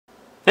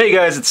Hey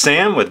guys, it's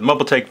Sam with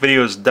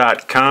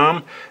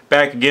MobileTechVideos.com,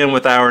 back again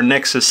with our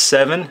Nexus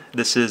 7.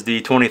 This is the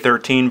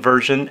 2013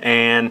 version,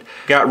 and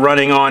got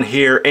running on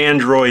here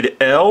Android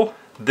L.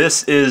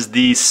 This is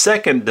the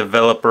second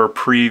developer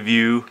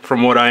preview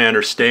from what I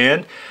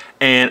understand,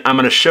 and I'm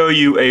going to show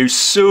you a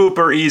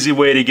super easy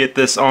way to get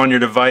this on your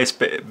device.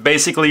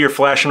 Basically, you're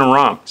flashing a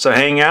ROM. So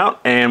hang out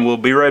and we'll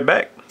be right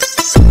back.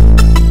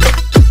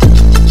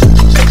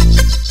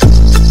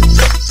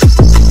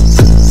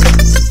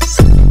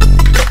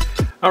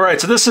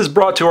 Alright, so this is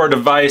brought to our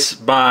device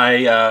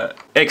by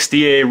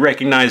XDA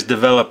recognized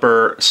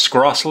developer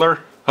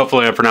Scrossler.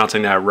 Hopefully I'm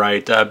pronouncing that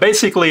right.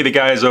 Basically the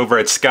guys over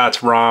at Scott's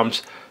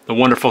ROMs, the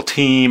wonderful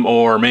team,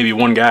 or maybe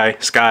one guy,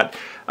 Scott,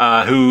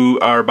 who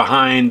are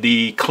behind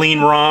the Clean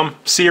ROM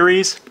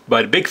series.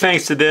 But big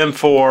thanks to them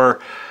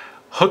for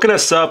hooking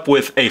us up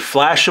with a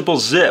flashable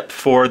zip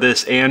for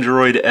this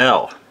Android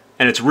L.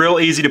 And it's real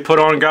easy to put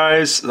on,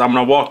 guys. I'm going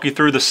to walk you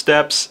through the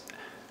steps.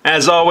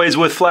 As always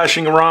with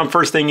flashing a ROM,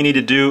 first thing you need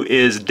to do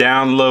is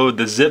download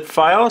the zip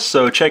file.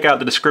 So check out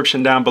the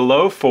description down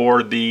below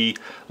for the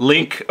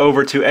link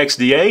over to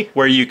XDA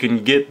where you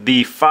can get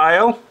the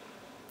file.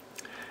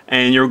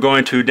 And you're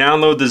going to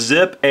download the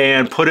zip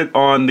and put it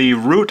on the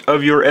root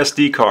of your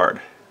SD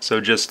card.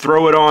 So just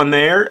throw it on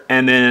there,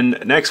 and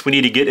then next we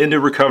need to get into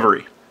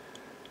recovery.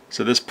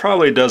 So this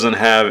probably doesn't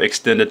have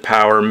extended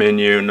power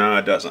menu. No,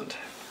 it doesn't.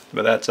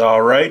 But that's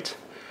alright.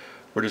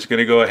 We're just going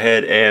to go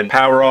ahead and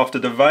power off the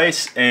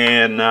device,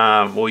 and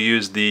we'll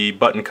use the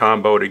button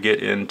combo to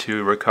get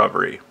into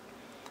recovery.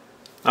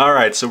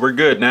 Alright, so we're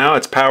good now.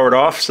 It's powered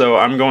off, so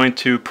I'm going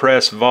to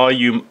press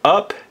volume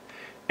up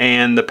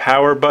and the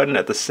power button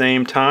at the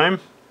same time.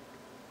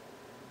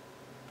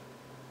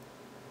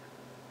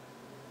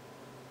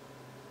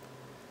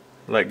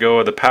 Let go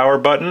of the power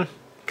button.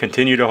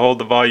 Continue to hold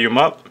the volume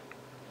up,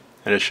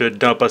 and it should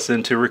dump us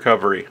into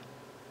recovery.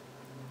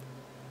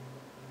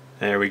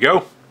 There we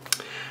go.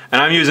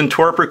 And I'm using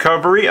twerp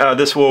recovery.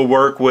 This will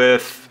work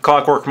with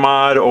Clockwork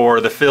Mod or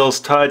the Phil's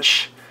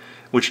Touch,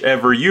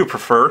 whichever you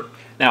prefer.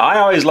 Now I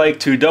always like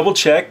to double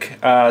check,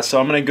 so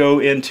I'm going to go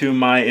into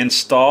my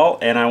install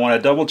and I want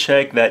to double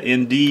check that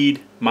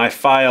indeed my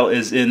file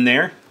is in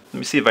there. Let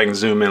me see if I can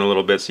zoom in a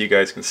little bit so you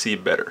guys can see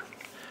better.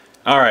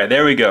 Alright,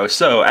 there we go.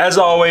 So as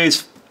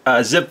always,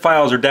 zip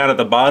files are down at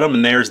the bottom,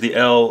 and there's the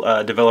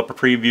L developer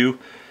preview. So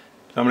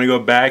I'm going to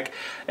go back,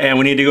 and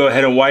we need to go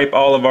ahead and wipe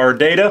all of our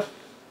data.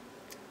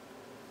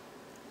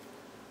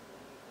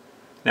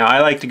 Now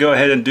I like to go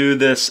ahead and do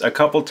this a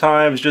couple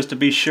times just to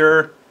be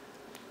sure,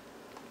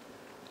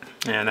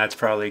 and that's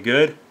probably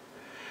good.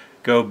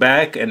 Go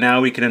back, and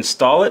now we can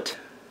install it.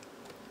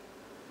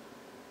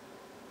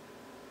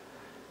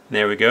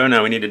 There we go.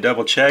 Now we need to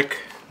double check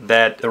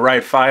that the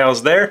right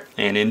file's there,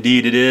 and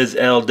indeed it is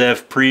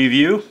LDev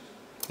preview.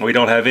 We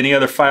don't have any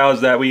other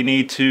files that we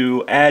need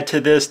to add to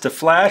this to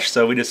flash,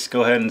 so we just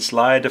go ahead and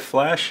slide to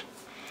flash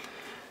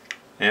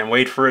and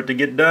wait for it to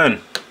get done.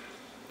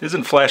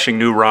 Isn't flashing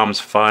new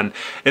ROMs fun?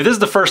 If this is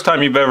the first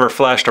time you've ever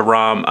flashed a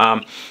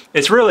ROM,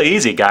 it's really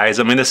easy, guys.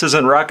 I mean, this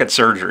isn't rocket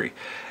surgery.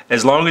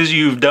 As long as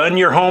you've done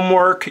your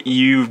homework,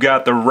 you've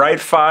got the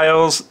right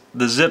files,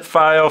 the zip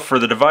file for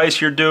the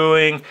device you're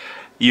doing,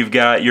 you've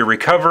got your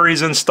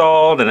recoveries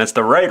installed, and it's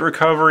the right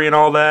recovery and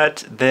all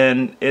that,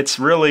 then it's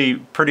really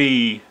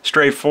pretty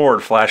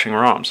straightforward flashing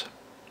ROMs.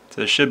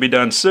 So this should be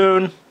done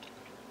soon.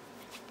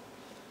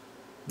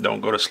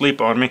 Don't go to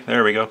sleep on me.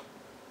 There we go.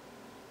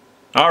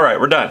 Alright,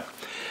 we're done.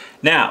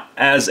 Now,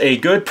 as a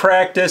good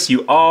practice,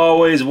 you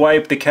always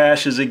wipe the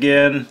caches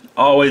again.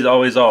 Always,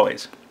 always,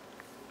 always.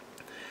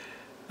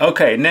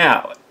 Okay,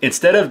 now, we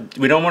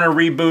don't want to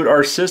reboot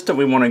our system.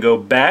 We want to go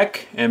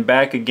back and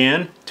back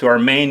again to our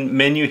main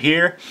menu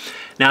here.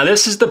 Now,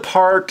 this is the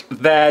part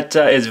that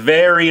is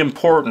very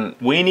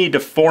important. We need to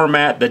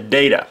format the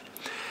data.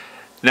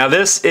 Now,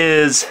 this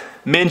is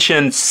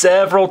mentioned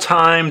several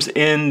times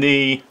in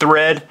the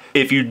thread.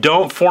 If you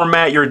don't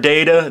format your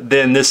data,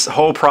 then this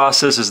whole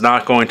process is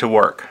not going to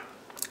work.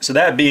 So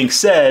that being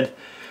said,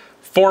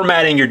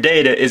 formatting your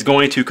data is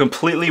going to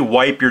completely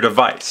wipe your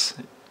device.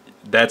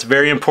 That's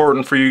very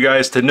important for you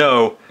guys to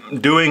know.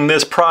 Doing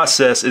this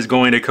process is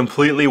going to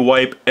completely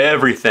wipe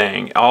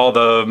everything. All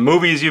the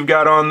movies you've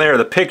got on there,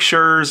 the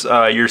pictures,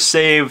 your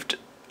saved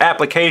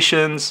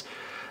applications.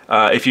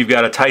 If you've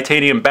got a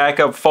titanium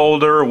backup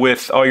folder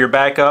with all your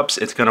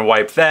backups, it's going to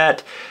wipe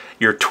that.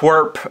 Your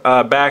twerp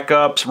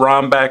backups,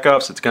 ROM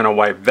backups, it's going to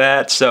wipe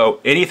that. So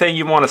anything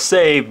you want to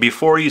save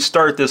before you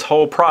start this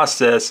whole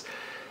process,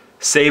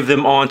 save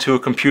them onto a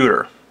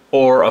computer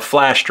or a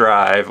flash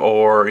drive,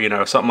 or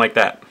something like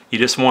that. You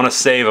just want to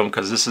save them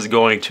because this is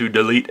going to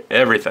delete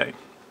everything.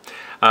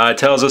 It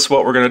tells us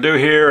what we're going to do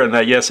here, and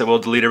that yes, it will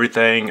delete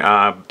everything.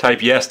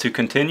 Type yes to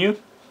continue.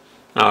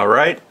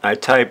 Alright, I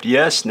typed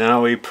yes.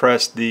 Now we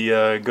press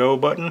the go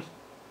button,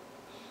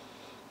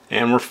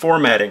 and we're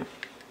formatting.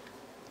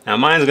 Now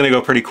mine's going to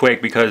go pretty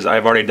quick because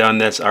I've already done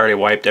this. I already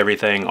wiped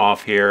everything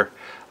off here.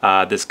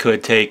 This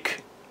could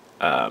take,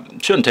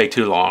 shouldn't take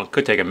too long.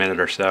 Could take a minute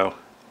or so,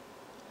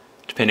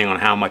 depending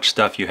on how much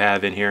stuff you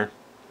have in here.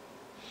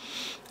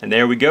 And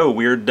there we go,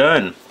 we're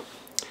done.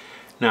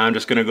 Now I'm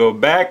just going to go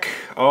back,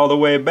 all the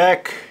way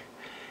back,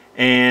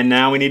 and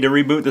now we need to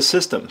reboot the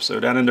system. So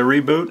down into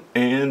reboot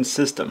and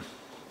system.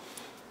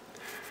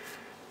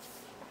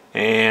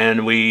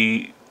 And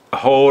we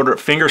hold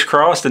fingers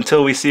crossed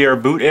until we see our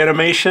boot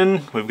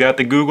animation. We've got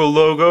the Google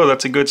logo,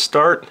 that's a good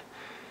start.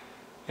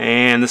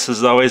 And this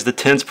is always the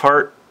tense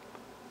part.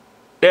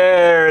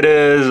 There it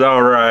is,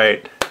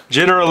 alright.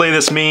 Generally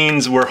this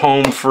means we're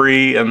home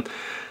free, and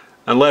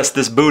unless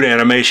this boot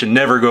animation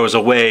never goes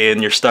away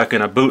and you're stuck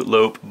in a boot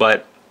loop,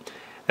 but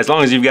as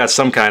long as you've got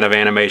some kind of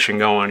animation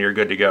going, you're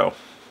good to go.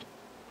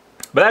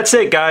 But that's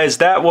it, guys.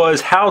 That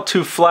was how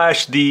to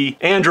flash the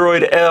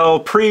Android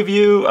L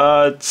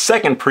preview.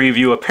 Second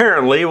preview,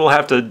 apparently. We'll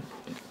have to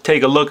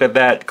take a look at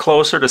that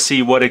closer to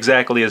see what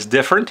exactly is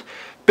different.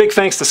 Big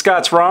thanks to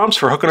Scott's ROMs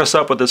for hooking us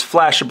up with this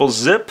flashable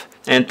zip.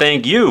 And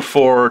thank you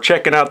for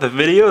checking out the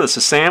video. This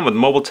is Sam with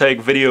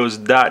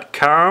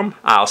MobileTechVideos.com.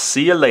 I'll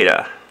see you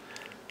later.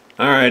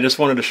 Alright, just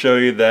wanted to show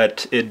you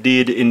that it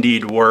did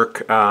indeed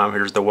work.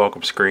 Here's the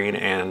welcome screen,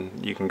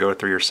 and you can go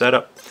through your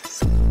setup.